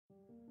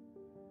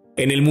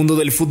En el mundo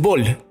del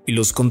fútbol y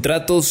los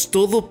contratos,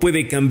 todo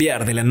puede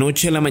cambiar de la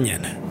noche a la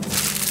mañana.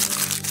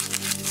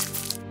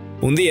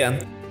 Un día,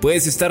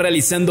 puedes estar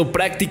realizando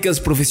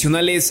prácticas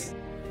profesionales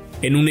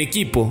en un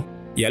equipo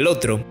y al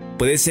otro,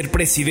 puedes ser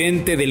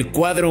presidente del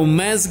cuadro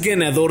más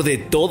ganador de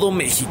todo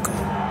México.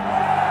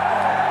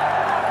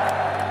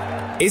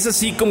 Es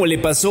así como le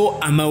pasó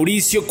a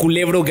Mauricio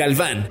Culebro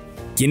Galván,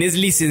 quien es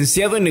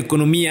licenciado en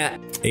Economía,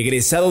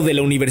 egresado de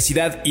la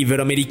Universidad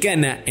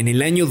Iberoamericana en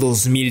el año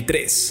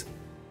 2003.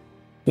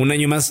 Un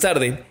año más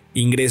tarde,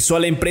 ingresó a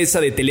la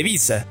empresa de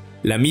Televisa,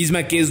 la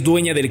misma que es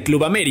dueña del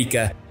Club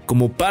América,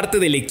 como parte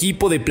del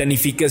equipo de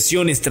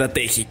planificación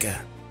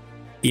estratégica.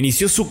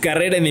 Inició su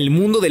carrera en el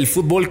mundo del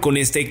fútbol con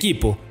este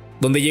equipo,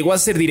 donde llegó a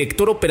ser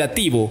director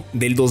operativo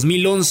del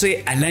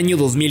 2011 al año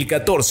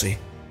 2014.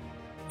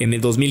 En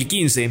el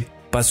 2015,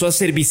 pasó a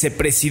ser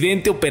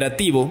vicepresidente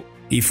operativo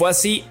y fue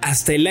así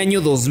hasta el año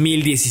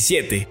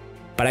 2017,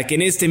 para que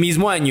en este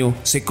mismo año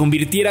se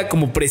convirtiera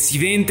como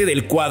presidente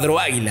del cuadro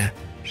Águila,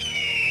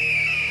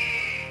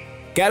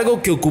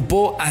 cargo que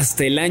ocupó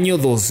hasta el año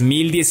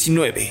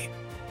 2019.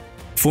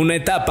 Fue una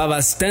etapa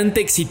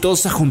bastante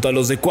exitosa junto a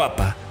los de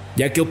Cuapa,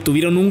 ya que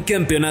obtuvieron un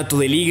campeonato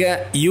de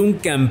liga y un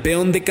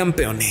campeón de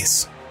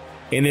campeones.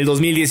 En el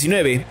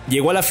 2019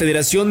 llegó a la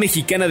Federación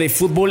Mexicana de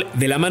Fútbol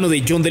de la mano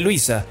de John de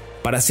Luisa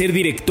para ser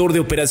director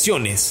de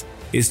operaciones.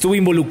 Estuvo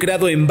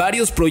involucrado en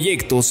varios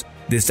proyectos,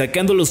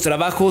 destacando los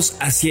trabajos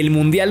hacia el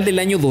Mundial del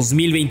año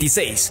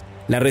 2026,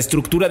 la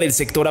reestructura del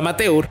sector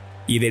amateur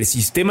y del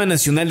Sistema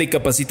Nacional de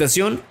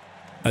Capacitación,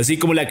 así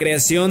como la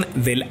creación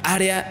del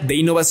área de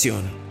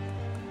innovación.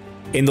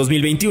 En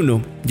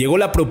 2021 llegó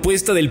la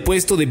propuesta del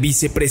puesto de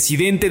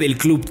vicepresidente del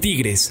Club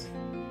Tigres,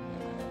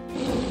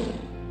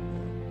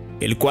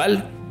 el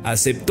cual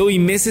aceptó y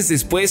meses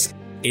después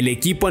el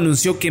equipo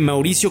anunció que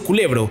Mauricio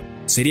Culebro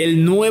sería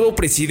el nuevo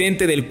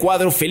presidente del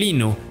cuadro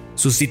felino,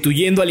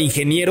 sustituyendo al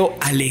ingeniero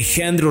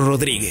Alejandro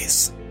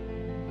Rodríguez.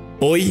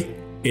 Hoy,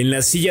 en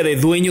la silla de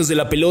dueños de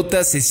la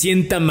pelota se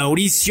sienta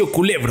Mauricio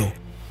Culebro,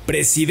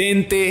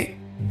 presidente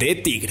de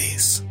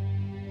Tigres.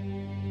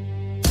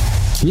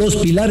 Los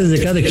pilares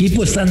de cada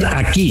equipo están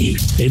aquí,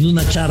 en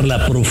una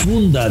charla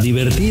profunda,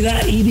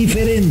 divertida y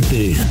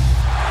diferente.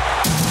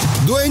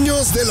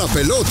 Dueños de la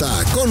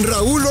pelota con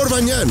Raúl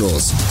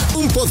Orbañanos,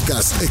 un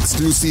podcast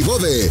exclusivo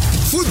de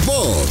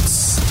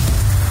Footbox.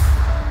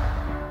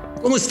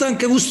 ¿Cómo están?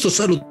 Qué gusto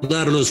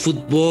saludarlos,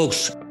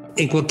 Footbox.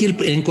 En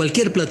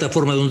cualquier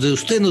plataforma donde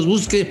usted nos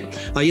busque,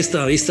 ahí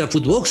está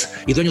Footbox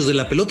y Dueños de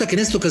la Pelota, que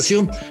en esta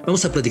ocasión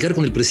vamos a platicar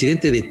con el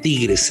presidente de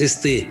Tigres,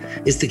 este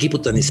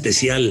equipo tan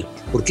especial.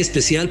 ¿Por qué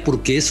especial?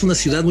 Porque es una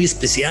ciudad muy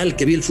especial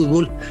que vive el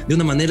fútbol de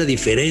una manera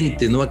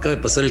diferente, ¿no? Acaba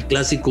de pasar el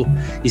clásico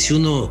y si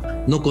uno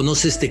no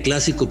conoce este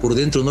clásico por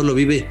dentro, no lo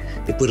vive,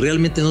 pues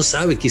realmente no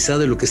sabe quizá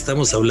de lo que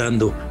estamos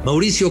hablando.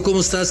 Mauricio,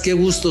 ¿cómo estás? Qué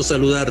gusto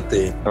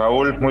saludarte.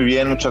 Raúl, muy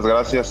bien, muchas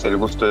gracias. El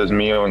gusto es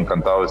mío,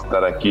 encantado de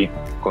estar aquí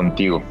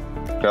contigo.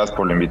 Gracias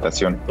por la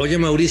invitación. Oye,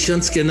 Mauricio,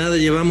 antes que nada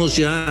llevas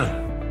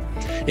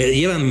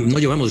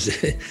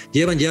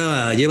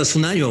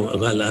un año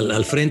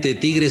al frente de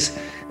Tigres,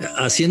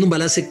 haciendo un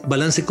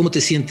balance. ¿Cómo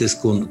te sientes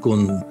con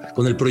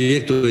el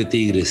proyecto de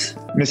Tigres?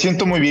 Me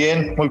siento muy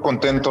bien, muy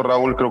contento,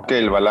 Raúl. Creo que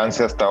el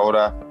balance hasta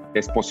ahora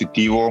es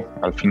positivo.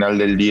 Al final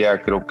del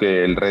día creo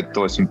que el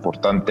reto es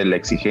importante, la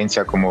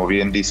exigencia, como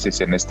bien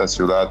dices, en esta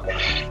ciudad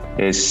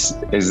es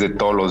de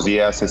todos los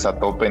días, es a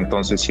tope,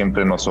 entonces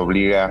siempre nos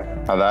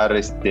obliga a dar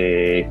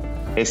ese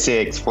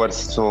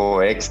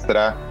esfuerzo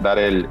extra, dar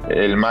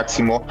el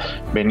máximo.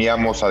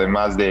 Veníamos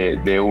además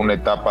de una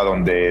etapa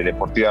donde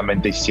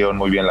deportivamente hicieron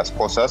muy bien las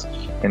cosas,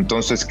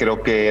 entonces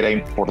creo que era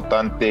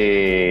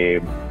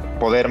importante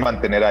poder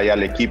mantener ahí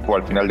al equipo.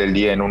 Al final del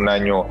día, en un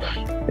año,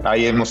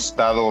 ahí hemos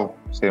estado,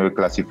 se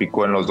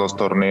clasificó en los 2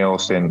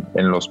 torneos en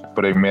los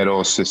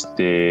primeros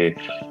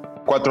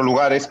 4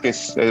 lugares, que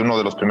es uno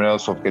de los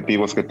primeros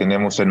objetivos que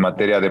tenemos en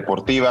materia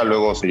deportiva.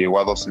 Luego se llegó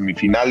a 2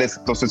 semifinales,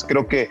 entonces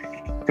creo que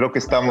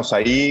estamos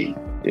ahí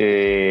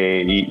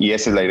y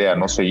esa es la idea,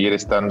 ¿no? Seguir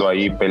estando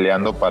ahí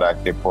peleando para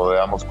que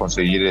podamos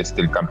conseguir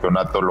el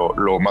campeonato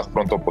lo más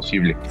pronto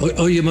posible.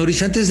 Oye,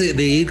 Mauricio, antes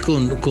de ir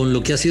con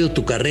lo que ha sido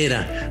tu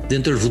carrera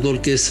dentro del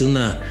fútbol, que es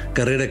una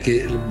carrera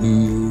que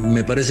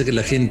me parece que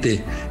la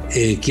gente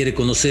quiere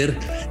conocer,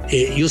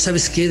 yo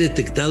sabes que he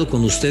detectado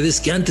con ustedes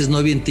que antes no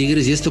había en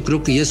Tigres, y esto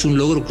creo que ya es un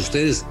logro que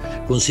ustedes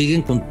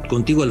consiguen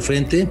contigo al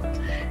frente.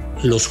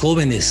 Los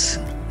jóvenes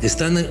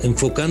están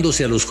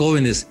enfocándose a los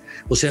jóvenes.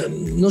 O sea,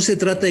 no se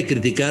trata de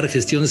criticar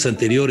gestiones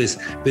anteriores,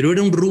 pero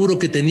era un rubro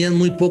que tenían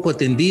muy poco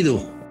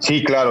atendido.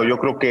 Sí, claro, yo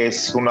creo que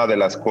es una de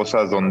las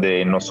cosas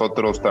donde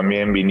nosotros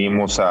también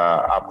vinimos a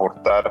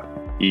aportar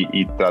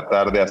y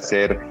tratar de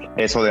hacer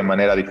eso de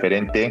manera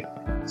diferente.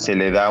 Se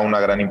le da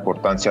una gran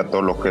importancia a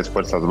todo lo que es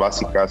fuerzas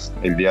básicas.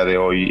 El día de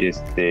hoy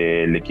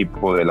el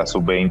equipo de la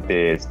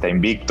Sub-20 está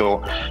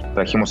invicto.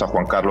 Trajimos a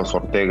Juan Carlos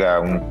Ortega,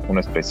 un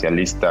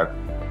especialista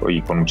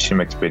y con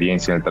muchísima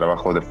experiencia en el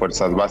trabajo de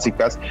fuerzas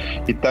básicas,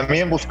 y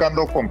también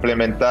buscando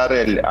complementar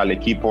al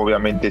equipo.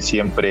 Obviamente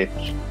siempre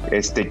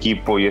este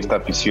equipo y esta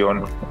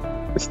afición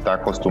está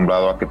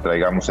acostumbrado a que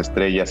traigamos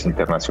estrellas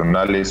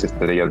internacionales,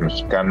 estrellas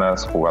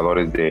mexicanas,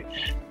 jugadores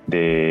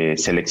de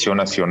selección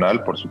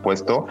nacional, por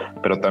supuesto,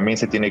 pero también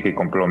se tiene que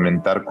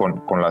complementar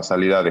con la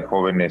salida de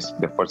jóvenes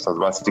de fuerzas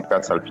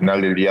básicas. Al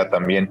final del día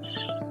también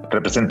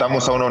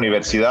representamos a una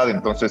universidad,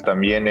 entonces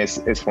también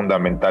es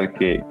fundamental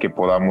que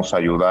podamos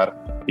ayudar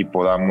y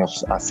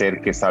podamos hacer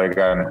que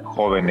salgan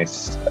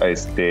jóvenes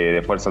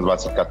de fuerzas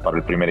básicas para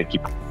el primer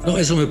equipo. No,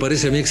 eso me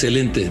parece a mí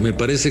excelente, me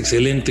parece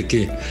excelente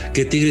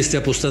que Tigre esté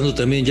apostando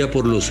también ya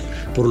por los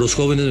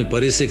jóvenes, me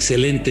parece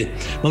excelente.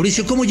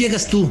 Mauricio, ¿cómo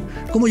llegas tú?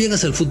 ¿Cómo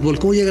llegas al fútbol?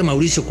 ¿Cómo llega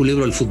Mauricio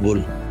Culebro al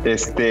fútbol?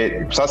 Pues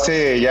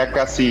hace ya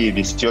casi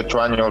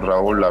 18 años,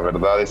 Raúl, la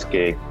verdad es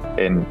que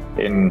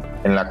en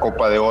la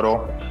Copa de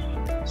Oro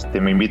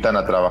me invitan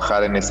a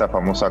trabajar en esa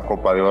famosa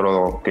Copa de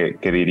Oro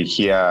que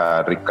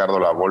dirigía Ricardo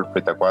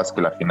Lavolpe. ¿Te acuerdas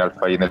que la final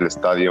fue ahí en el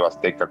Estadio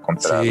Azteca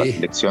contra la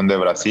selección de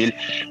Brasil?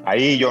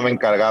 Ahí yo me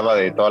encargaba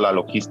de toda la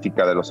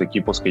logística de los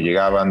equipos que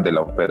llegaban, de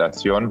la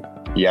operación,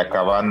 y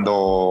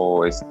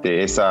acabando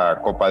esa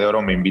Copa de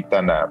Oro me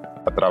invitan a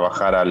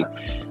trabajar al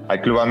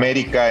Club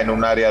América en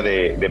un área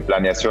de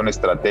planeación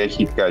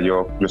estratégica.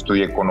 Yo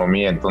estudié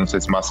economía,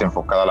 entonces más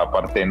enfocada a la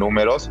parte de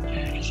números.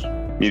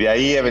 Y de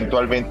ahí,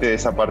 eventualmente, de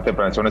esa parte de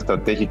planeación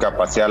estratégica,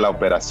 pasé a la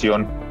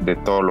operación de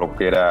todo lo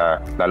que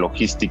era la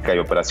logística y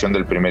operación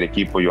del primer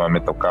equipo. Yo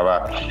me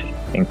tocaba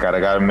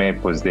encargarme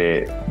pues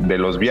de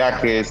los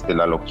viajes, de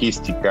la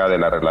logística, de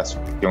la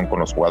relación con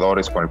los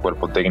jugadores, con el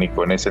cuerpo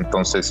técnico. En ese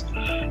entonces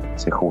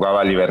se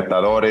jugaba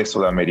Libertadores,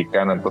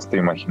 Sudamericana, entonces te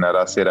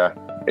imaginarás,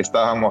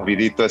 estaba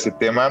movidito ese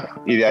tema.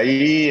 Y de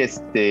ahí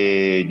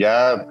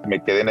ya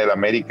me quedé en el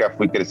América,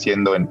 fui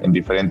creciendo en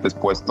diferentes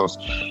puestos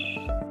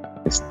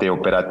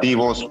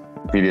operativos.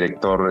 Fui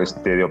director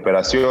de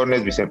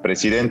operaciones,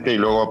 vicepresidente y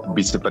luego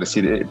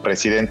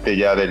vicepresidente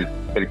ya del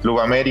Club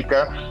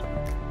América.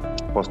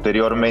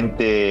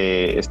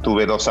 Posteriormente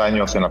estuve 2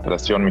 años en la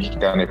Federación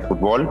Mexicana de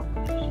Fútbol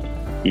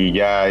y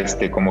ya,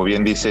 como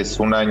bien dices,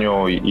 1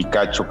 año y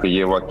cacho que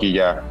llevo aquí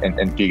ya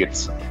en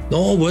Tigres.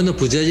 No, bueno,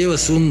 pues ya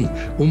llevas un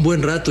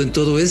buen rato en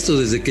todo esto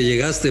desde que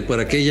llegaste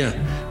para aquella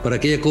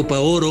Copa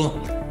Oro.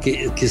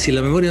 Que si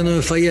la memoria no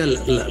me falla,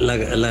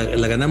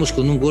 la ganamos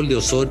con un gol de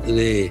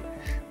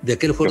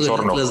aquel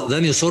jugador de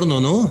Dani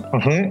Osorno, ¿no?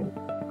 Uh-huh.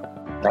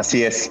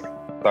 Así es,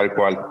 tal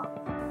cual.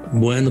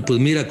 Bueno, pues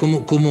mira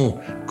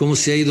cómo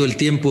se ha ido el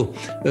tiempo.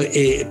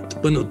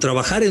 Bueno,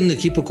 trabajar en un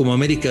equipo como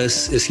América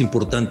es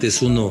importante,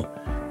 es uno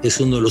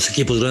de los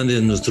equipos grandes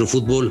de nuestro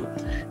fútbol,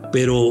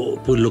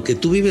 pero pues lo que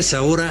tú vives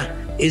ahora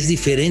es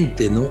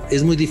diferente, ¿no?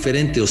 Es muy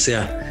diferente, o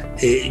sea,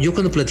 yo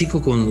cuando platico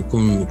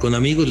con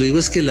amigos le digo,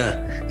 es que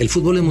el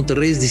fútbol en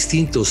Monterrey es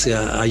distinto, o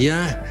sea,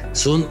 allá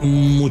son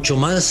mucho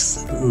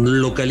más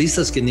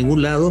localistas que en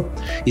ningún lado,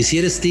 y si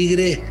eres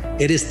tigre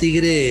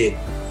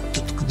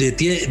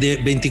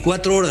de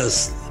 24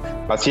 horas.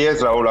 Así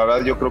es, Raúl, la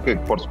verdad yo creo que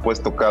por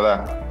supuesto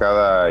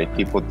cada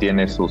equipo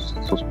tiene sus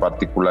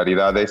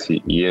particularidades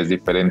y es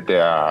diferente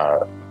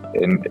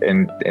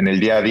en el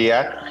día a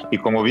día, y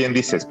como bien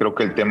dices, creo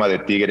que el tema de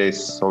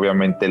Tigres,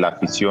 obviamente la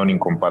afición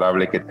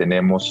incomparable que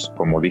tenemos,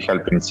 como dije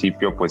al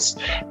principio, pues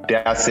te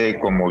hace,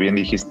 como bien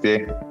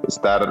dijiste,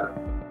 estar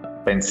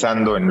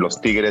pensando en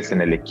los Tigres,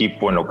 en el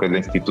equipo, en lo que es la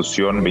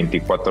institución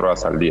 24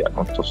 horas al día,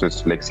 ¿no?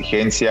 Entonces la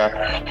exigencia,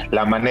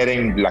 la manera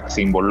en la que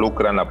se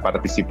involucran, la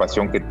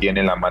participación que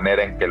tienen, la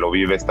manera en que lo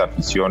vive esta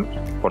afición,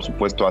 por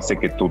supuesto hace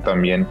que tú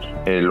también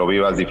lo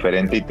vivas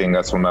diferente y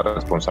tengas una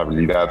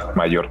responsabilidad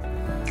mayor.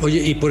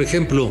 Oye, y por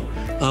ejemplo,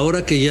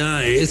 ahora que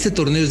ya este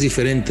torneo es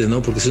diferente,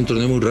 ¿no? Porque es un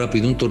torneo muy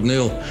rápido, un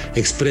torneo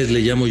express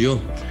le llamo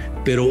yo,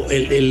 pero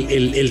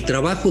el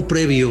trabajo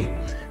previo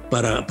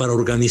para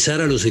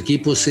organizar a los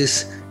equipos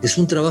es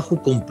un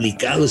trabajo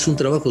complicado, es un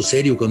trabajo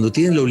serio. Cuando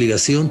tienen la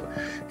obligación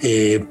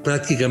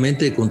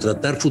prácticamente de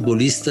contratar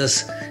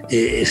futbolistas,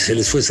 se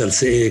les fue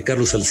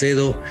Carlos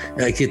Salcedo,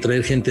 hay que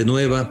traer gente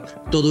nueva,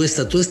 toda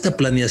esta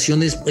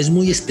planeación es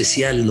muy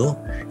especial,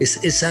 ¿no?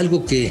 Es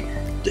algo que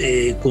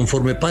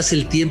conforme pasa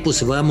el tiempo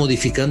se va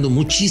modificando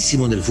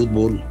muchísimo en el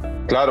fútbol.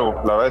 Claro,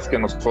 la verdad es que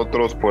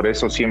nosotros por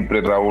eso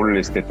siempre, Raúl,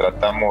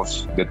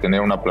 tratamos de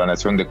tener una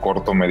planeación de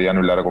corto,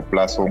 mediano y largo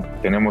plazo.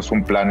 Tenemos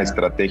un plan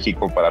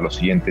estratégico para los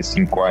siguientes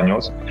 5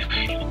 años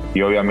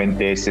y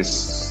obviamente ese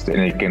es en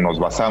el que nos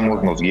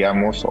basamos, nos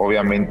guiamos.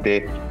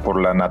 Obviamente por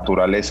la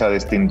naturaleza de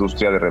esta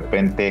industria de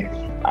repente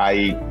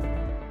hay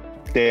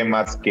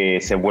temas que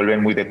se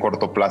vuelven muy de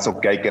corto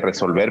plazo que hay que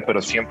resolver,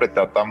 pero siempre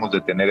tratamos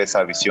de tener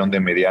esa visión de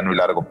mediano y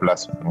largo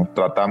plazo, ¿no?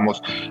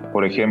 Tratamos,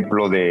 por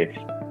ejemplo, de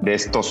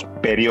estos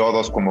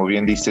periodos, como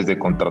bien dices, de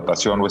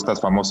contratación o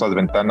estas famosas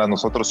ventanas.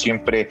 Nosotros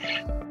siempre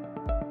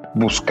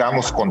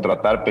buscamos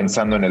contratar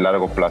pensando en el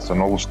largo plazo,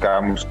 no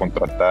buscamos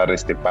contratar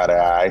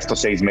para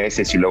estos 6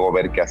 meses y luego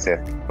ver qué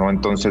hacer, ¿no?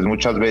 Entonces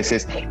muchas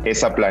veces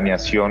esa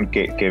planeación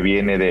que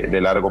viene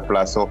de largo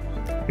plazo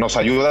nos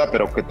ayuda,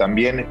 pero que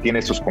también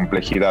tiene sus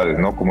complejidades,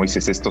 ¿no? Como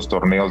dices, estos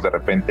torneos de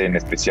repente, en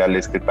especial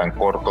tan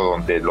corto,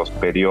 donde los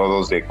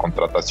periodos de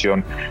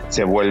contratación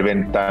se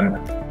vuelven tan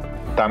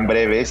tan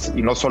breves,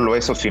 y no solo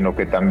eso, sino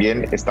que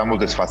también estamos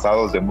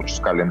desfasados de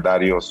muchos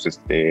calendarios,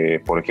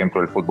 por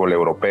ejemplo el fútbol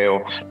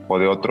europeo o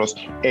de otros.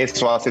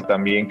 Eso hace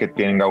también que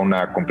tenga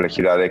una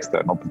complejidad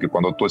extra, ¿no? Porque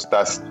cuando tú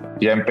estás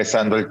ya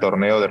empezando el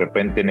torneo, de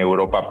repente en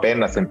Europa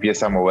apenas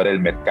empieza a mover el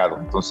mercado,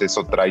 entonces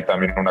eso trae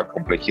también una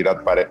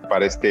complejidad para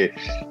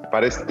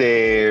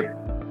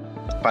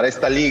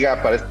esta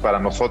liga, para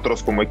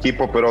nosotros como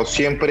equipo, pero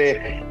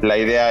siempre la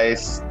idea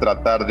es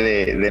tratar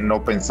de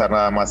no pensar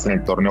nada más en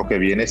el torneo que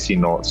viene,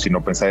 sino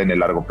pensar en el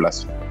largo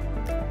plazo.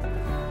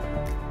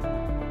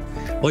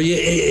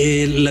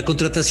 Oye, la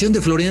contratación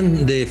de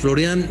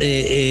Florian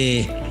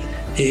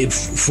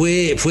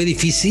fue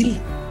difícil.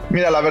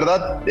 Mira, la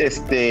verdad,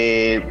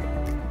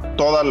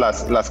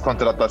 todas las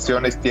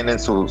contrataciones tienen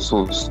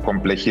sus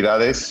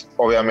complejidades.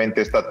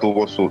 Obviamente esta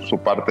tuvo su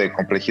parte de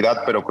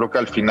complejidad, pero creo que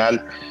al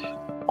final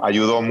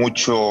ayudó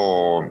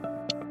mucho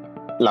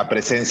la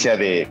presencia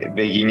de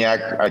Gignac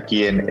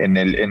aquí en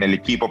el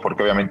equipo,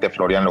 porque obviamente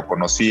Florian lo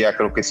conocía.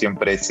 Creo que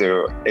siempre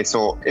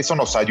eso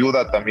nos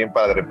ayuda también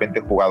para de repente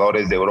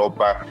jugadores de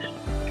Europa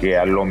que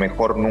a lo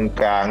mejor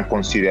nunca han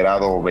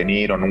considerado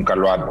venir o nunca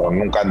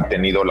han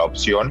tenido la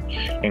opción.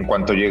 En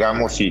cuanto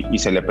llegamos y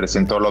se le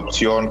presentó la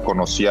opción,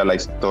 conocía la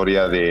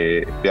historia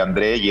de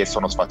André y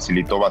eso nos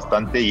facilitó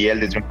bastante, y él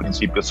desde un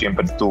principio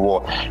siempre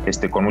estuvo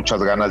con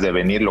muchas ganas de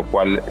venir, lo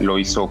cual lo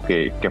hizo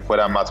que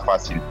fuera más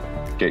fácil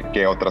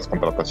que otras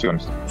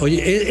contrataciones.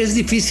 Oye, es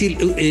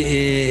difícil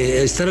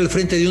estar al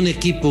frente de un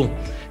equipo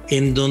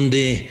en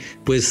donde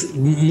pues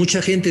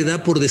mucha gente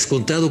da por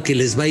descontado que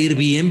les va a ir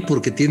bien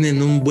porque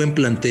tienen un buen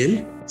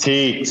plantel.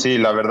 Sí,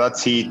 la verdad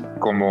sí,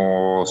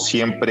 como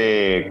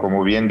siempre,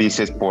 como bien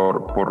dices,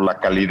 por la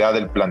calidad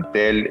del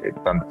plantel,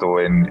 tanto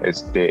en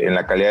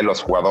la calidad de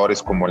los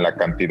jugadores como en la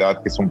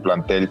cantidad, que es un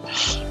plantel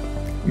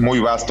muy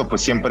vasto,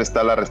 pues siempre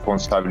está la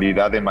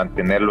responsabilidad de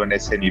mantenerlo en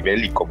ese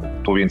nivel, y como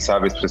tú bien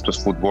sabes, pues esto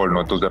es fútbol,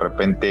 ¿no? Entonces de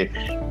repente,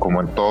 como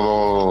en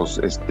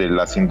todas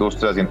las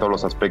industrias y en todos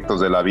los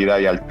aspectos de la vida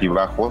hay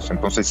altibajos,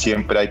 entonces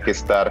siempre hay que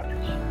estar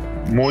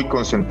muy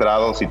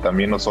concentrados, y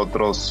también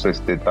nosotros,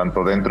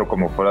 tanto dentro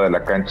como fuera de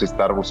la cancha,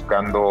 estar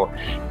buscando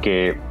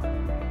que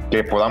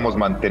podamos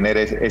mantener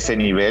ese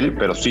nivel,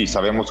 pero sí,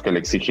 sabemos que la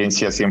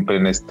exigencia siempre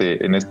en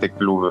este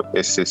club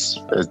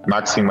es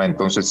máxima,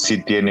 entonces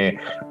sí tiene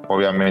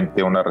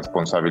obviamente una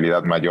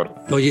responsabilidad mayor.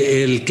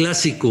 Oye, el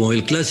clásico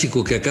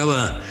que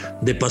acaba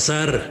de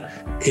pasar,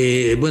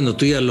 bueno,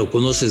 tú ya lo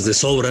conoces de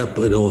sobra,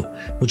 pero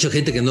mucha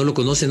gente que no lo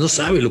conoce no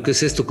sabe lo que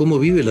es esto, cómo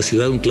vive la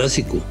ciudad un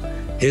clásico.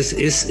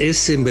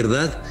 Es en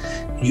verdad,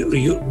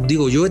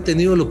 yo he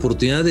tenido la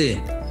oportunidad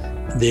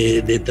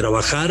de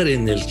trabajar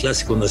en el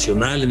Clásico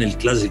Nacional, en el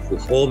Clásico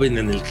Joven,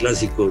 en el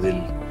Clásico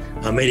del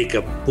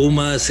América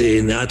Pumas,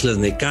 en Atlas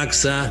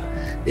Necaxa,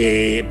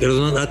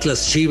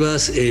 Atlas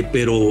Chivas,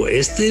 pero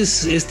este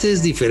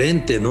es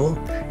diferente,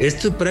 ¿no?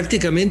 Esto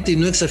prácticamente, y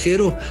no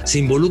exagero, se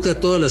involucra a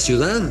toda la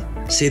ciudad,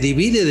 se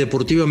divide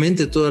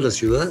deportivamente toda la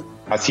ciudad.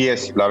 Así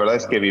es, la verdad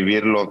es que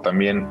vivirlo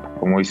también,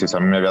 como dices, a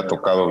mí me había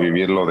tocado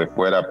vivirlo de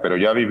fuera, pero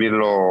ya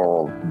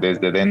vivirlo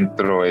desde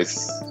dentro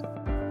es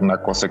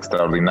una cosa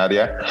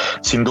extraordinaria.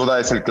 Sin duda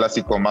es el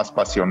clásico más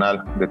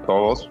pasional de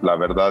todos. La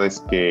verdad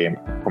es que,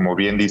 como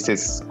bien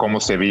dices, cómo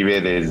se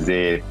vive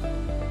desde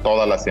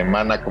toda la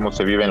semana, cómo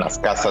se vive en las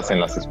casas, en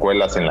las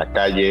escuelas, en la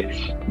calle.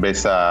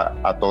 Ves a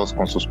todos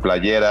con sus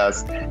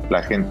playeras,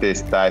 la gente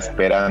está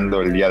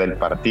esperando el día del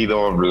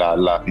partido,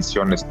 la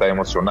afición está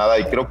emocionada,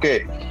 y creo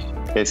que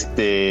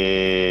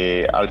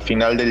al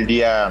final del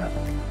día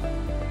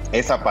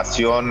esa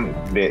pasión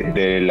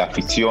de la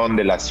afición,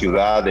 de la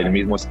ciudad, del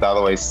mismo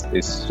estado es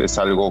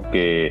algo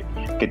que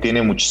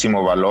tiene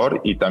muchísimo valor,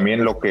 y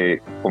también lo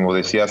que, como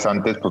decías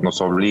antes, pues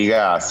nos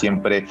obliga a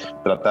siempre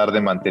tratar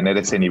de mantener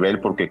ese nivel,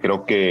 porque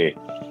creo que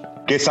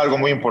es algo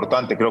muy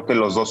importante. Creo que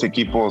los dos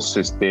equipos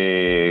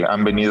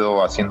han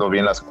venido haciendo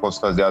bien las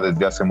cosas ya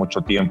desde hace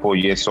mucho tiempo,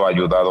 y eso ha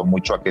ayudado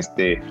mucho a que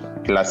este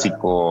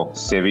clásico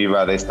se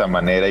viva de esta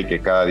manera y que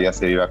cada día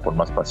se viva con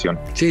más pasión.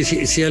 Sí,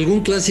 si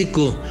algún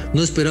clásico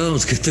no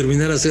esperábamos que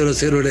terminara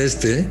 0-0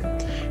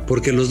 era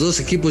porque los dos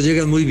equipos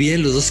llegan muy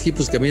bien, los dos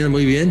equipos caminan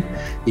muy bien,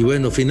 y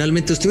bueno,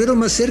 finalmente estuvieron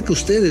más cerca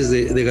ustedes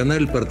de ganar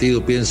el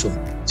partido, pienso.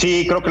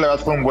 Sí, creo que la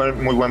verdad fue un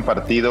muy buen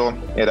partido.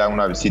 Era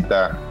una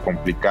visita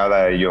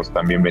complicada, ellos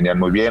también venían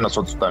muy bien,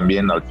 nosotros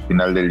también al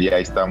final del día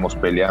estábamos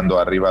peleando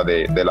arriba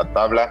de la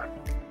tabla.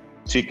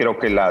 Sí, creo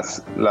que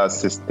las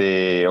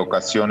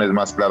ocasiones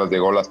más claras de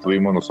gol las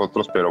tuvimos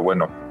nosotros, pero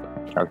bueno,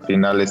 al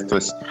final esto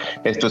es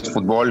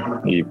fútbol,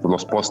 y pues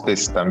los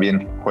postes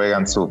también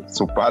juegan su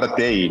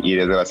parte, y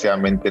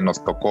desgraciadamente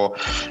nos tocó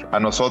a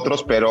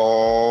nosotros,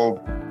 pero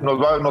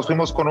nos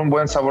fuimos con un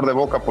buen sabor de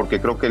boca,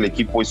 porque creo que el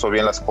equipo hizo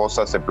bien las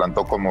cosas, se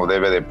plantó como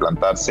debe de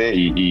plantarse,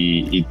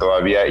 y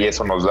todavía, y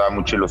eso nos da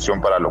mucha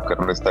ilusión para lo que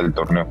resta del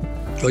torneo.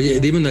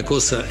 Oye, dime una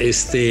cosa,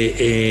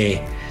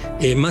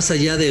 más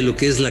allá de lo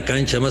que es la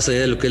cancha, más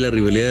allá de lo que es la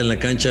rivalidad en la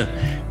cancha,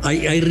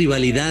 hay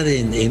rivalidad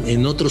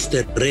en otros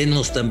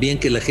terrenos también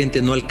que la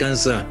gente no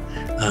alcanza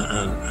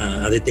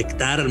a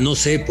detectar. No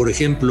sé, por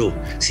ejemplo,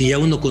 si ya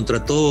uno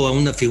contrató a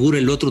una figura,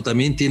 el otro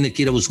también tiene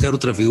que ir a buscar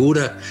otra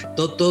figura.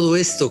 Todo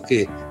esto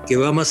que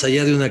va más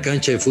allá de una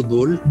cancha de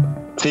fútbol.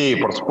 Sí,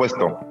 por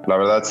supuesto. La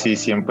verdad sí,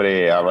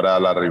 siempre habrá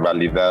la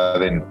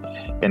rivalidad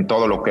en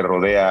todo lo que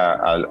rodea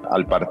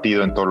al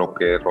partido, en todo lo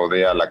que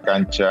rodea a la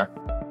cancha.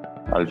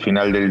 Al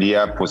final del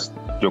día, pues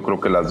yo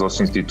creo que las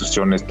dos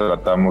instituciones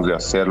tratamos de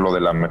hacerlo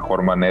de la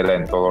mejor manera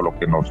en todo lo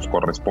que nos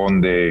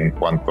corresponde en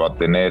cuanto a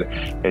tener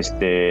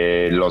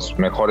los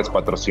mejores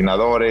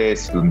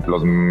patrocinadores,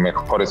 los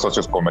mejores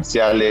socios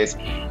comerciales,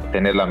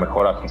 tener la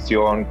mejor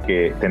afición,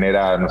 que tener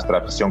a nuestra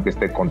afición que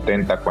esté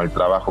contenta con el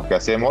trabajo que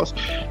hacemos.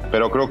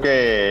 Pero creo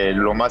que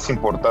lo más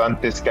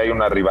importante es que hay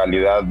una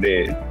rivalidad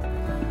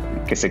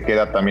que se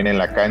queda también en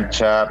la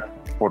cancha,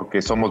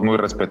 porque somos muy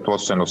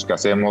respetuosos en los que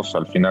hacemos.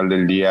 Al final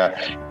del día,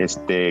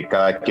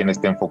 cada quien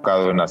está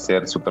enfocado en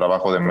hacer su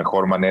trabajo de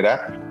mejor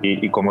manera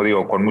y como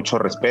digo, con mucho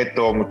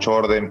respeto, mucho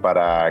orden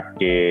para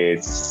que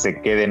se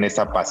quede en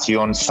esa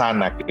pasión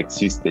sana que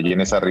existe y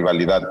en esa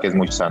rivalidad que es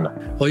muy sana.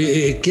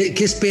 Oye,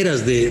 ¿qué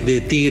esperas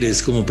de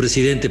Tigres como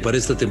presidente para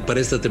esta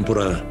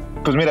temporada?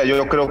 Pues mira,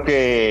 yo creo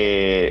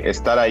que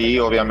estar ahí,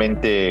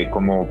 obviamente,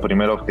 como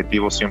primer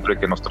objetivo siempre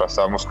que nos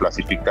trazamos,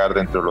 clasificar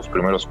dentro de los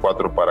primeros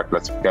 4 para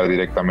clasificar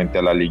directamente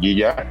a la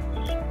liguilla.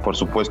 Por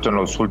supuesto, en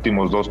los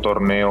últimos 2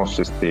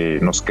 torneos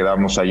nos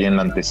quedamos ahí en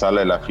la antesala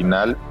de la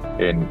final,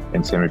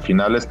 en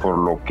semifinales, por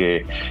lo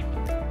que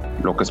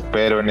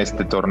espero en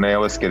este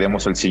torneo es que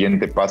demos el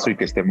siguiente paso y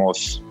que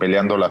estemos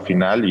peleando la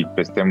final y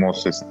que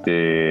estemos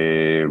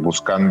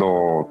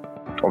buscando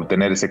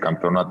obtener ese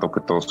campeonato que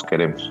todos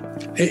queremos.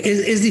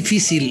 Es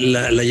difícil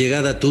la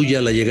llegada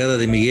tuya, la llegada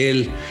de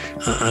Miguel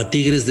a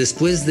Tigres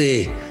después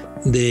de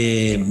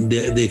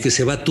que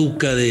se va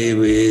Tuca,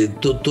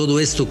 todo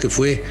esto que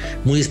fue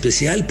muy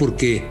especial,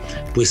 porque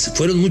pues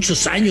fueron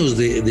muchos años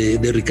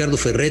de Ricardo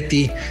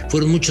Ferretti,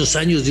 fueron muchos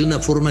años de una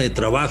forma de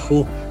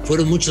trabajo,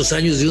 fueron muchos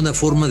años de una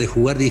forma de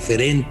jugar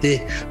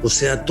diferente. O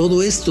sea,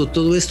 todo esto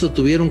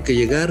tuvieron que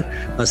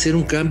llegar a hacer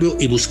un cambio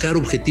y buscar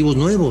objetivos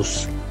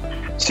nuevos.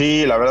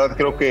 Sí, la verdad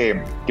creo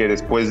que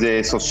después de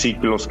esos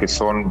ciclos que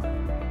son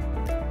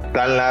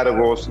tan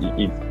largos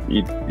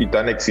y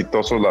tan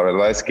exitosos, la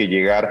verdad es que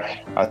llegar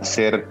a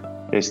hacer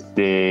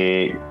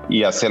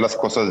y hacer las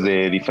cosas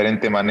de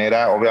diferente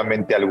manera,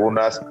 obviamente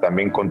algunas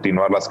también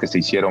continuar las que se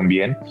hicieron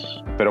bien,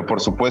 pero por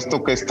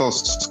supuesto que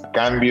estos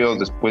cambios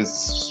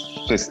después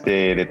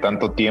de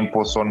tanto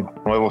tiempo son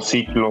nuevos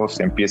ciclos,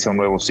 empieza un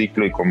nuevo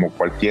ciclo y como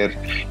cualquier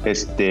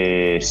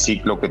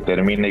ciclo que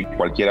termine y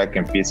cualquiera que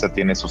empieza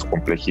tiene sus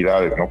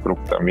complejidades, ¿no? Creo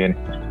que también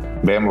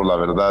vemos la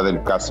verdad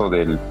el caso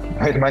del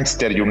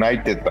Manchester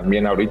United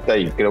también ahorita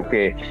y creo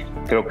que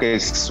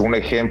es un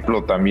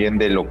ejemplo también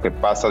de lo que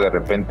pasa de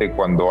repente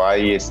cuando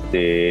hay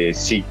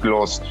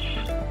ciclos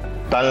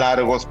tan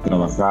largos,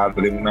 trabajar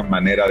de una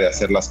manera de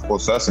hacer las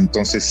cosas,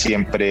 entonces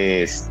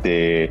siempre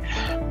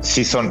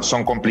sí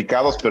son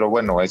complicados, pero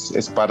bueno,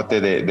 es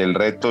parte del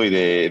reto y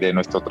de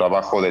nuestro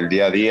trabajo del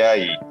día a día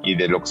y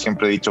de lo que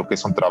siempre he dicho que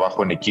es un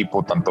trabajo en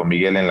equipo, tanto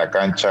Miguel en la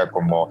cancha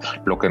como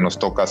lo que nos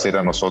toca hacer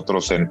a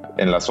nosotros en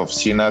las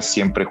oficinas,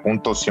 siempre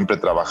juntos, siempre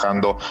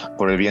trabajando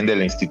por el bien de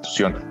la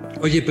institución.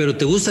 Oye, pero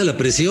 ¿te gusta la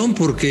presión?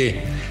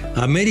 Porque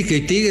América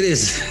y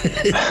Tigres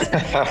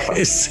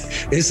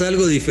es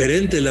algo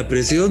diferente la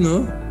presión,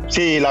 ¿no?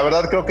 Sí, la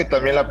verdad creo que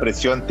también la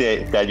presión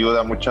te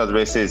ayuda muchas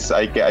veces,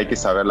 hay que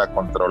saberla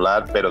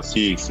controlar, pero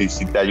sí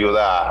te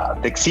ayuda,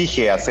 te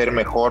exige a ser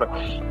mejor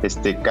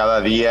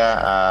cada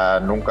día, a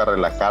nunca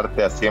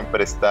relajarte, a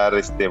siempre estar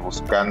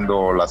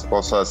buscando las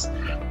cosas,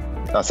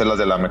 hacerlas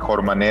de la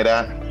mejor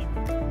manera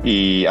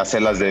y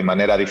hacerlas de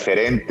manera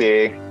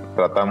diferente.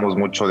 Tratamos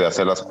mucho de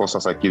hacer las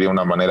cosas aquí de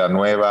una manera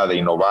nueva, de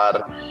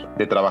innovar,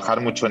 de trabajar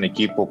mucho en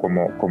equipo,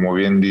 como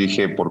bien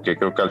dije, porque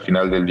creo que al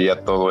final del día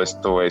todo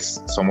esto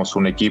somos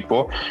un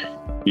equipo.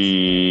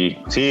 Y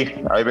sí,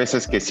 hay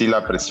veces que sí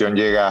la presión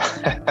llega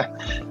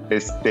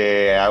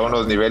a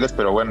unos niveles,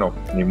 pero bueno,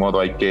 ni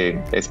modo,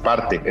 es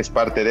parte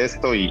de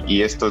esto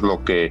y esto es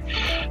lo que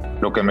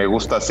me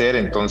gusta hacer,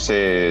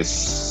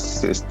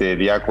 entonces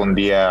día con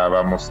día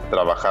vamos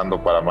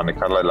trabajando para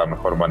manejarla de la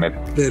mejor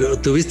manera. Pero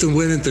tuviste un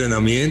buen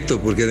entrenamiento,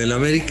 porque en el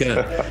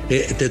América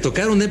te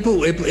tocaron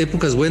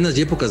épocas buenas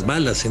y épocas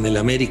malas en el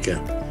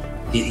América.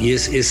 Y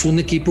es un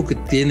equipo que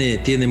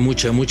tiene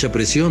mucha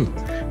presión.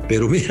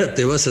 Pero mira,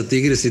 te vas a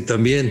Tigres y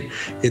también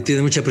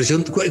tiene mucha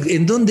presión.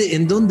 ¿En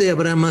dónde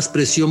habrá más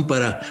presión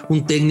para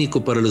un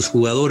técnico, para los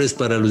jugadores,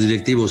 para los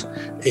directivos?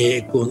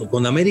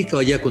 ¿Con América o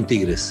allá con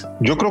Tigres?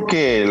 Yo creo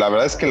que la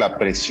verdad es que la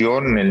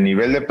presión, el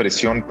nivel de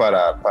presión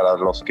para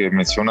los que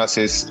mencionas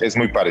es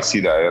muy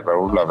parecida,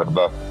 Raúl, la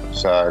verdad. O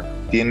sea,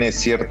 tiene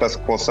ciertas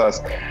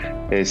cosas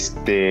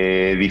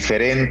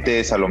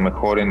diferentes, a lo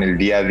mejor en el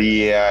día a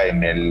día,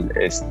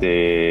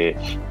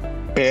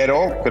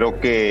 pero creo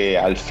que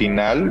al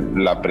final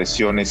la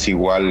presión es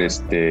igual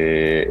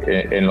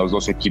en los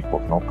dos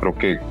equipos, ¿no? Creo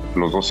que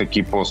los dos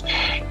equipos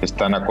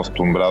están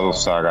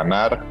acostumbrados a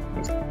ganar,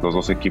 los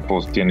dos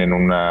equipos tienen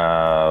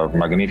una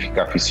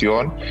magnífica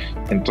afición,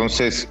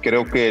 entonces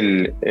creo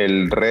que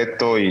el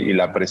reto y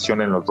la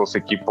presión en los dos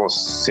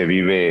equipos se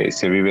vive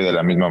de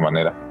la misma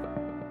manera.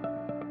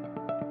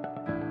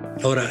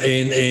 Ahora,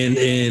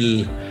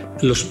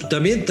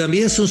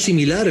 también son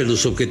similares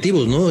los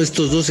objetivos, ¿no?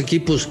 Estos dos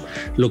equipos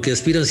lo que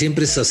aspiran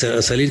siempre es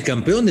a salir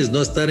campeones, ¿no?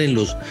 A estar en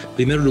los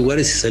primeros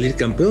lugares y salir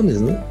campeones,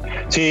 ¿no?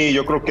 Sí,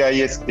 yo creo que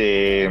hay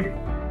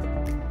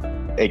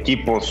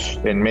equipos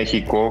en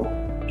México,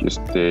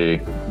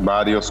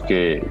 varios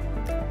que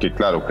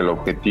claro, que el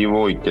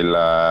objetivo y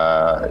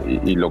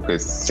lo que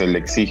se le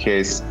exige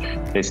es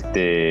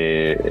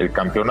el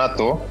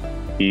campeonato.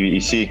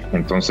 Y sí,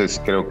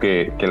 entonces creo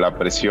que la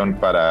presión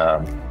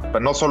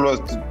no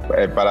solo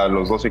para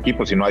los dos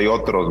equipos, sino hay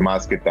otros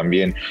más que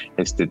también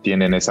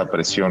tienen esa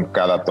presión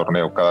cada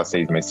torneo, cada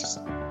 6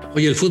 meses.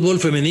 Oye, el fútbol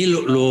femenil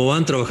lo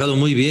han trabajado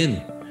muy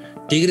bien.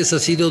 Tigres ha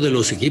sido de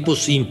los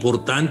equipos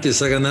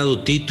importantes, ha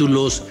ganado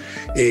títulos,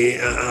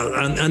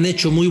 han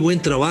hecho muy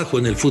buen trabajo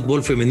en el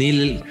fútbol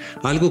femenil,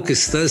 algo que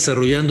se está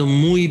desarrollando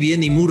muy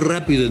bien y muy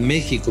rápido en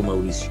México,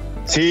 Mauricio.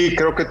 Sí,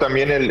 creo que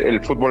también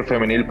el fútbol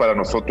femenil para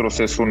nosotros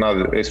es uno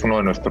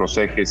de nuestros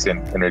ejes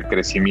en el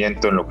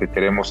crecimiento, en lo que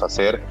queremos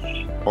hacer.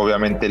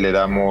 Obviamente le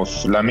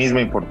damos la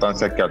misma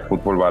importancia que al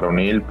fútbol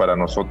varonil. Para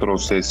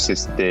nosotros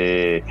es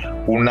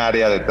un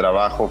área de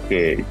trabajo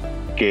que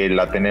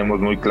la tenemos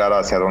muy clara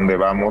hacia dónde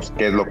vamos,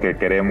 qué es lo que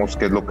queremos,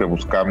 qué es lo que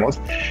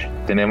buscamos.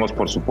 Tenemos,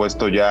 por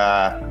supuesto,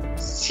 ya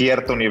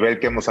cierto nivel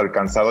que hemos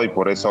alcanzado y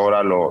por eso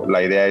ahora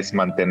la idea es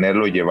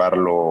mantenerlo y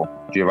llevarlo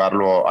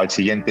al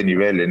siguiente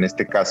nivel, en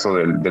este caso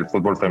del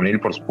fútbol femenil,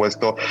 por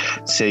supuesto,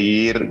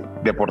 seguir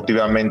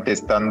deportivamente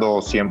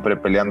estando siempre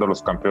peleando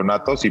los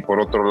campeonatos y por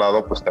otro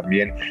lado, pues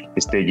también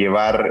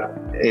llevar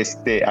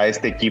a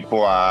este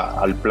equipo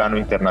al plano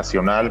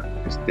internacional.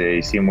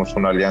 Hicimos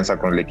una alianza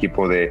con el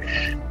equipo de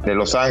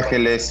Los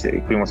Ángeles,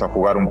 fuimos a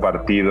jugar un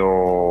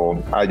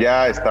partido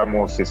allá,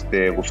 estamos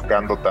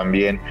buscando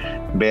también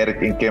ver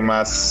en qué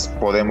más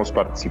podemos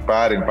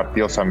participar, en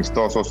partidos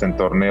amistosos, en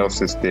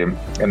torneos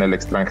en el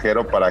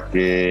extranjero, para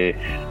que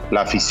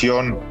la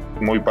afición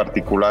muy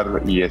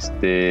particular y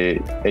e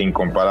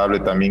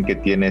incomparable también que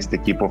tiene este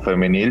equipo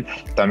femenil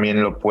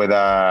también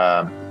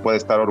pueda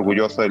estar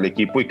orgulloso del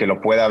equipo y que lo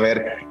pueda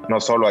ver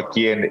no solo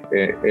aquí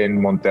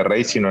en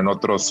Monterrey, sino en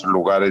otros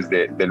lugares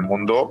del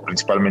mundo,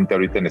 principalmente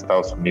ahorita en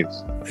Estados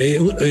Unidos.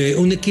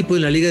 ¿Un equipo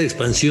en la Liga de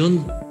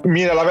Expansión?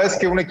 Mira, la verdad es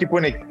que un equipo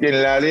en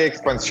la Liga de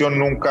Expansión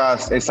nunca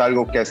es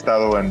algo que ha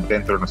estado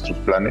dentro de nuestros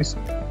planes.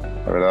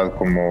 La verdad,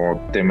 como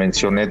te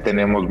mencioné,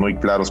 tenemos muy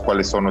claros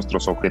cuáles son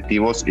nuestros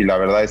objetivos y la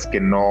verdad es que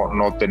no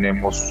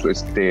tenemos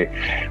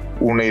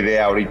una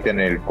idea ahorita en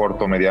el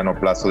corto o mediano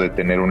plazo de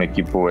tener un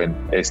equipo en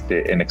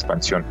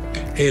expansión.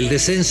 El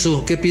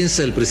descenso, ¿qué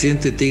piensa el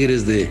presidente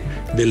Tigres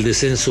del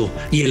descenso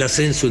y el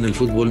ascenso en el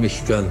fútbol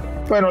mexicano?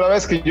 Bueno, la verdad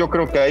es que yo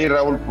creo que ahí,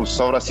 Raúl, pues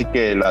ahora sí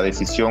que la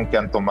decisión que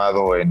han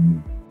tomado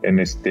en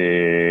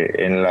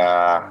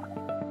la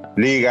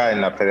liga, en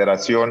la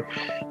federación,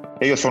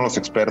 ellos son los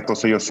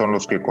expertos, ellos son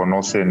los que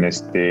conocen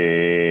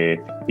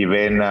y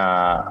ven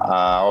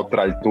a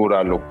otra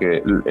altura lo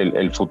que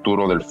el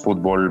futuro del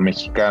fútbol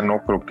mexicano.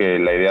 Creo que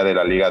la idea de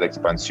la Liga de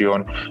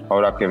Expansión,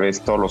 ahora que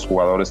ves todos los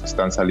jugadores que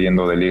están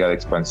saliendo de Liga de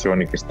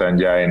Expansión y que están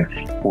ya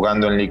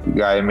jugando en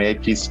Liga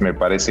MX, me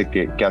parece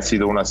que ha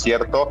sido un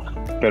acierto,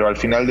 pero al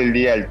final del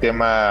día el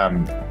tema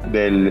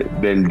del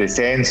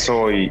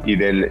descenso y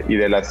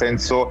del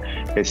ascenso,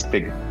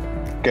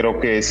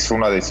 creo que es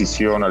una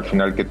decisión al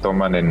final que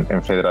toman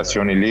en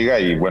Federación y Liga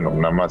y bueno,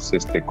 nada más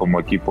como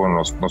equipo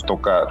nos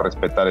toca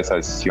respetar esa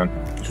decisión.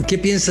 ¿Qué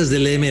piensas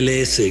del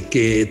MLS?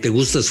 ¿Que te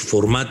gusta su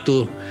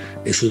formato,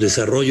 su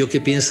desarrollo?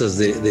 ¿Qué piensas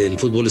del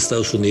fútbol de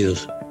Estados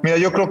Unidos? Mira,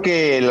 yo creo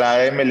que la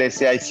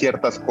MLS hay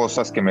ciertas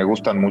cosas que me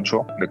gustan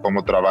mucho de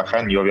cómo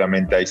trabajan y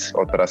obviamente hay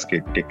otras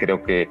que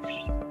creo que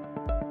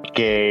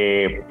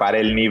para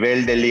el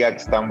nivel de liga que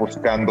están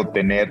buscando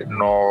tener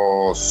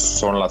no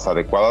son las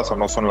adecuadas o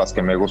no son las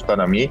que me gustan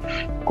a mí.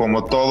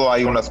 Como todo,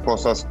 hay unas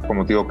cosas,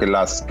 como te digo, que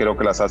creo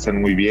que las hacen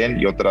muy bien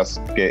y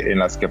otras en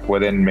las que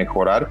pueden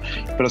mejorar,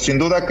 pero sin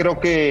duda creo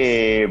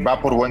que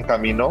va por buen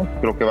camino,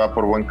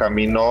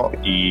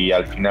 y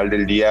al final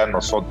del día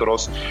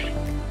nosotros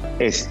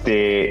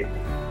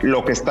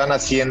lo que están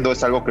haciendo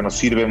es algo que nos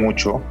sirve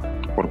mucho,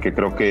 porque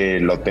creo que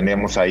lo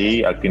tenemos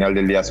ahí, al final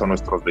del día son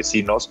nuestros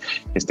vecinos,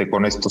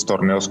 con estos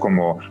torneos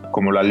como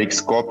la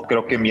Leagues Cup.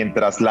 Creo que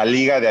mientras la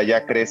liga de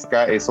allá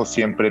crezca, eso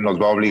siempre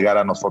nos va a obligar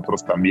a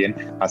nosotros también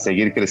a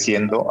seguir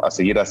creciendo, a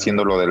seguir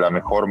haciéndolo de la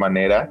mejor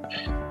manera,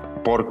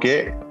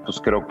 porque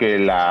pues creo que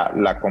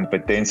la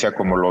competencia,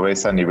 como lo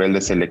ves a nivel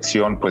de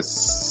selección,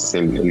 pues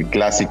el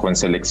clásico en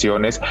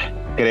selecciones,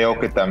 creo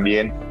que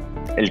también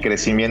el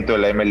crecimiento de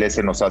la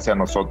MLS nos hace a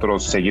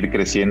nosotros seguir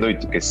creciendo y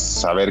que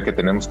saber que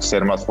tenemos que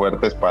ser más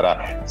fuertes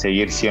para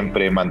seguir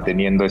siempre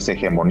manteniendo esa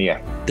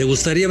hegemonía. ¿Te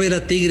gustaría ver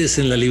a Tigres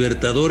en la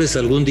Libertadores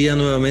algún día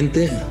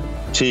nuevamente?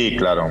 Sí,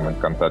 claro, me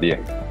encantaría.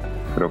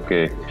 Creo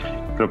que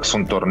es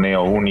un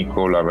torneo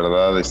único, la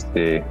verdad,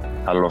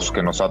 a los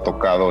que nos ha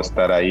tocado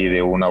estar ahí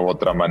de una u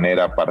otra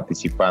manera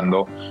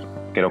participando,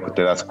 creo que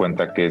te das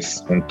cuenta que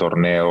es un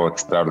torneo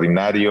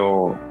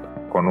extraordinario,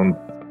 con un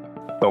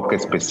toque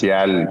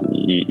especial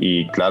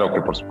y claro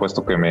que por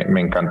supuesto que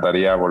me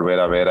encantaría volver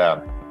a ver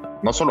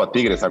no solo a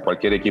Tigres, a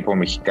cualquier equipo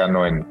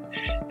mexicano en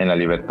la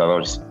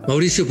Libertadores.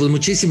 Mauricio, pues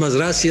muchísimas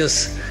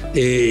gracias.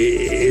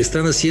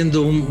 Están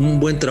haciendo un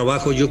buen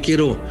trabajo. Yo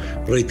quiero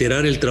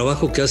reiterar el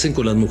trabajo que hacen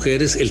con las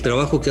mujeres, el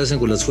trabajo que hacen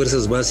con las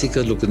fuerzas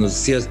básicas, lo que nos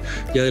decías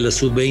ya de la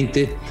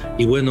sub-20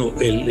 y bueno,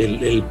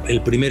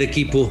 el primer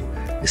equipo,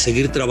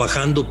 seguir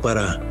trabajando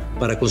para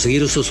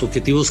conseguir esos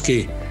objetivos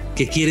que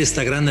quiere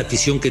esta gran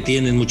afición que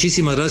tienen.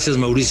 Muchísimas gracias,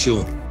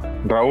 Mauricio.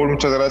 Raúl,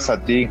 muchas gracias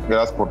a ti,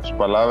 gracias por tus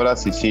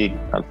palabras y sí,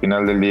 al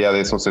final del día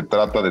de eso se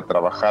trata, de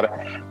trabajar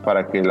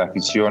para que la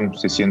afición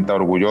se sienta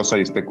orgullosa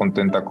y esté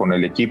contenta con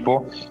el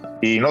equipo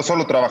y no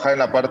solo trabajar en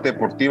la parte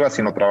deportiva,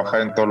 sino trabajar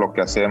en todo lo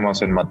que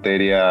hacemos en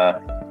materia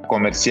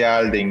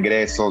comercial, de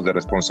ingresos, de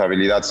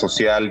responsabilidad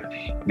social,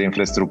 de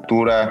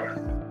infraestructura,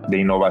 de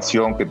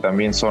innovación, que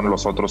también son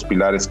los otros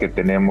pilares que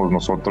tenemos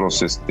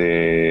nosotros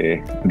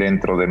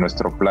dentro de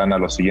nuestro plan a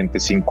los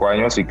siguientes 5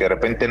 años y que de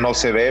repente no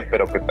se ve,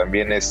 pero que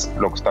también es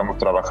lo que estamos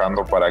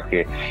trabajando para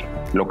que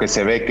lo que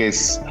se ve que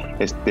es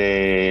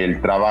el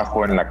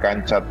trabajo en la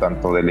cancha,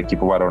 tanto del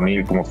equipo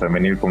varonil como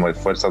femenil como de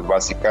fuerzas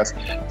básicas,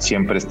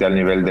 siempre esté al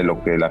nivel de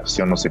lo que la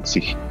afición nos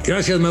exige.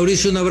 Gracias,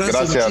 Mauricio, un abrazo.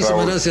 Gracias, muchísimas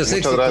Raúl. gracias. Muchas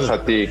éxito. gracias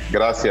a ti,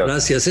 gracias.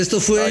 Gracias. Esto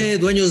fue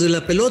Dueños de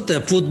la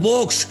Pelota,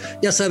 Footbox.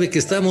 Ya sabe que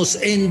estamos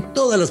en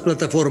todas las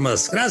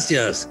plataformas.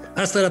 Gracias.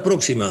 Hasta la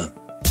próxima.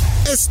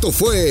 Esto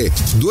fue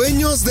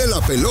Dueños de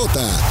la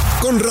Pelota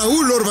con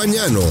Raúl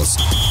Orbañanos,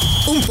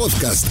 un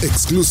podcast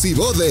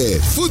exclusivo de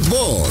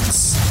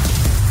Footbox.